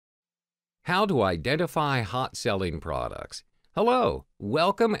How to identify hot-selling products. Hello,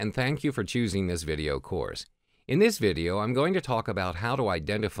 welcome and thank you for choosing this video course. In this video, I'm going to talk about how to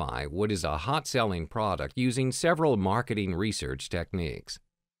identify what is a hot-selling product using several marketing research techniques.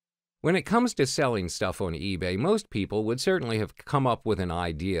 When it comes to selling stuff on eBay, most people would certainly have come up with an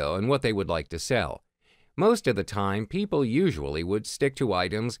idea on what they would like to sell. Most of the time, people usually would stick to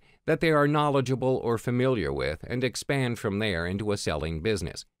items that they are knowledgeable or familiar with and expand from there into a selling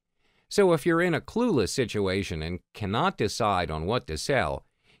business. So if you're in a clueless situation and cannot decide on what to sell,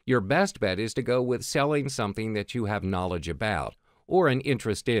 your best bet is to go with selling something that you have knowledge about or an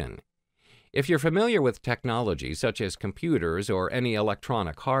interest in. If you're familiar with technology such as computers or any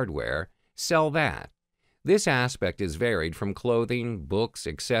electronic hardware, sell that. This aspect is varied from clothing, books,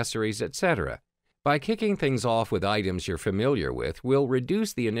 accessories, etc. By kicking things off with items you're familiar with will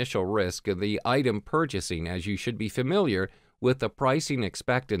reduce the initial risk of the item purchasing, as you should be familiar with the pricing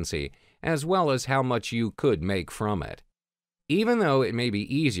expectancy as well as how much you could make from it. Even though it may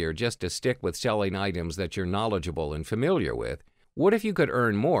be easier just to stick with selling items that you're knowledgeable and familiar with, what if you could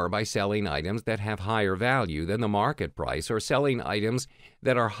earn more by selling items that have higher value than the market price or selling items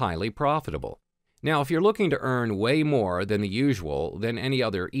that are highly profitable? Now, if you're looking to earn way more than the usual than any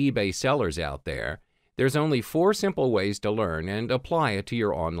other eBay sellers out there, there's only 4 simple ways to learn and apply it to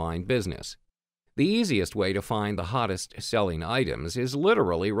your online business. The easiest way to find the hottest selling items is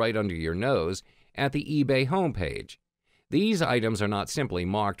literally right under your nose at the eBay homepage. These items are not simply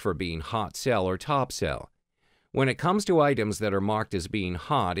marked for being hot sell or top sell. When it comes to items that are marked as being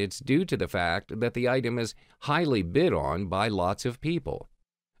hot, it's due to the fact that the item is highly bid on by lots of people.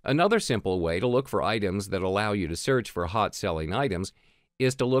 Another simple way to look for items that allow you to search for hot selling items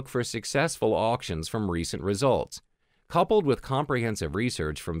is to look for successful auctions from recent results. Coupled with comprehensive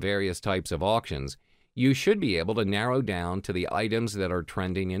research from various types of auctions, you should be able to narrow down to the items that are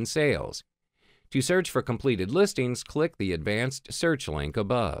trending in sales. To search for completed listings, click the advanced search link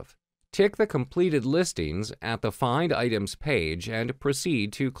above. Tick the completed listings at the Find Items page and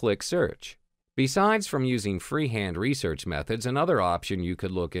proceed to click Search. Besides from using freehand research methods, another option you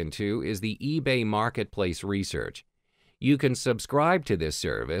could look into is the eBay Marketplace Research. You can subscribe to this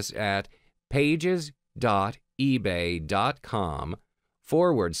service at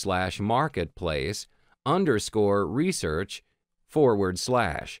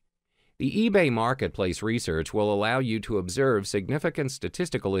pages.ebay.com/marketplace_research/. The eBay Marketplace Research will allow you to observe significant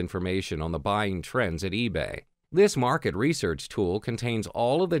statistical information on the buying trends at eBay. This market research tool contains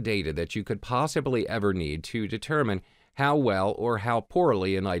all of the data that you could possibly ever need to determine how well or how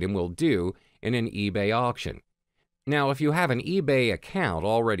poorly an item will do in an eBay auction. Now, if you have an eBay account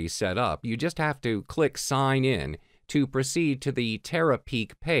already set up, you just have to click Sign In to proceed to the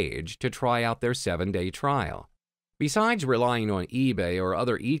TerraPeak page to try out their 7-day trial. Besides relying on eBay or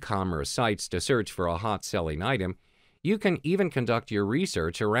other e-commerce sites to search for a hot-selling item, you can even conduct your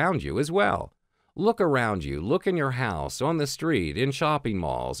research around you as well. Look around you, look in your house, on the street, in shopping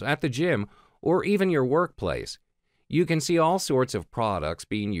malls, at the gym, or even your workplace. You can see all sorts of products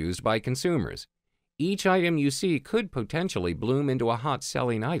being used by consumers. Each item you see could potentially bloom into a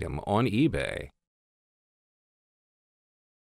hot-selling item on eBay.